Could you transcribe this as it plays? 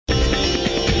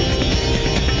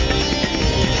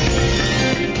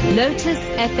Lotus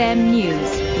FM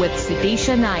News with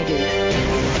Sudisha Naidu.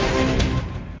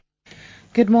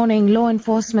 Good morning. Law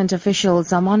enforcement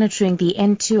officials are monitoring the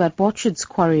N2 at Borchard's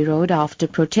Quarry Road after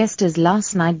protesters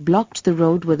last night blocked the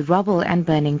road with rubble and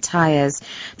burning tires.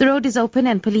 The road is open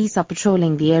and police are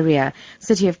patrolling the area.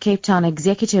 City of Cape Town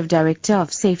Executive Director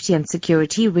of Safety and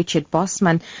Security, Richard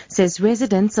Bosman, says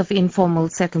residents of informal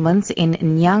settlements in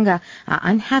Nyanga are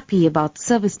unhappy about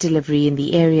service delivery in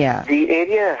the area. The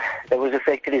area that was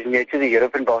affected is near to the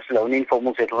Europe and Barcelona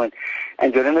informal settlement,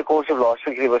 and during the course of last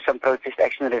week there was some protest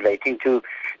action relating to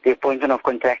the appointment of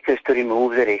contractors to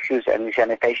remove the refuse and the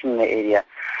sanitation in the area.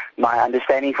 My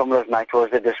understanding from last night was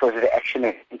that this was a reaction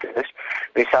to this,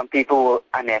 where some people were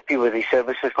unhappy with the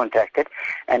services contracted,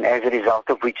 and as a result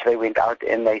of which they went out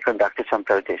and they conducted some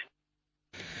protests.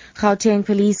 Gauteng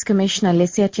Police Commissioner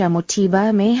Lesetja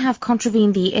Mothiba may have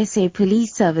contravened the SA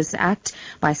Police Service Act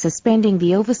by suspending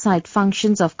the oversight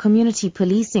functions of community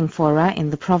policing fora in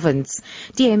the province.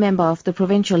 DA member of the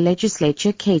provincial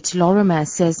legislature, Kate Lorimer,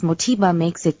 says Mothiba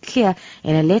makes it clear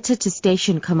in a letter to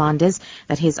station commanders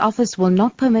that his office will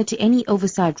not permit any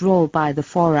oversight role by the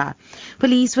fora.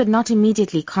 Police would not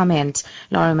immediately comment.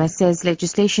 Lorimer says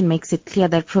legislation makes it clear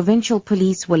that provincial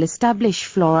police will establish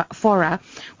fora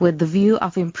with the view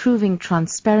of improving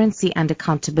transparency and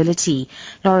accountability.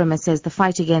 Lorimer says the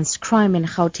fight against crime in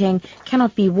Gauteng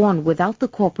cannot be won without the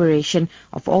cooperation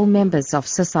of all members of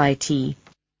society.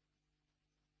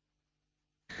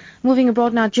 Moving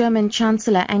abroad now, German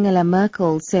Chancellor Angela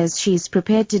Merkel says she's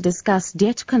prepared to discuss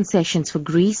debt concessions for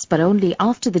Greece, but only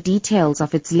after the details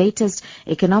of its latest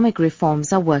economic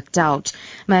reforms are worked out.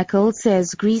 Merkel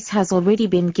says Greece has already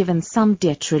been given some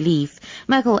debt relief.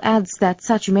 Merkel adds that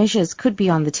such measures could be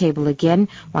on the table again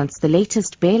once the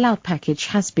latest bailout package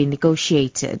has been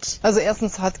negotiated.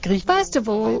 First of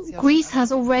all, Greece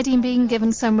has already been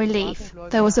given some relief.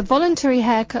 There was a voluntary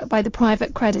haircut by the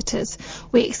private creditors.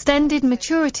 We extended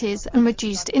maturities and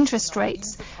reduced interest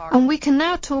rates, and we can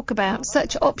now talk about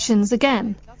such options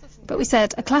again. But we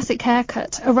said a classic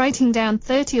haircut, a writing down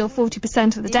 30 or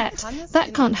 40% of the debt,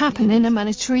 that can't happen in a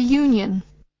monetary union.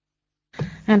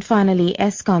 And finally,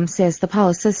 Eskom says the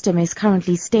power system is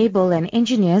currently stable and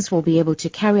engineers will be able to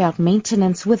carry out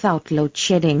maintenance without load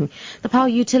shedding. The power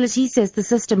utility says the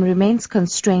system remains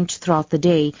constrained throughout the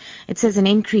day. It says an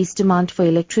increased demand for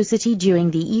electricity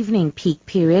during the evening peak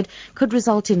period could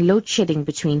result in load shedding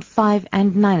between 5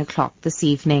 and 9 o'clock this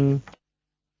evening.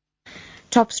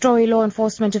 Top story: law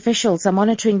enforcement officials are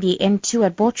monitoring the N2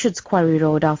 at Borchard's Quarry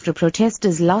Road after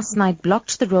protesters last night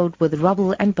blocked the road with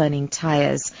rubble and burning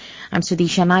tires. I'm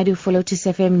Sudisha Naidu for Lotus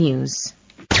FM News.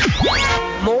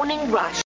 Morning Rush.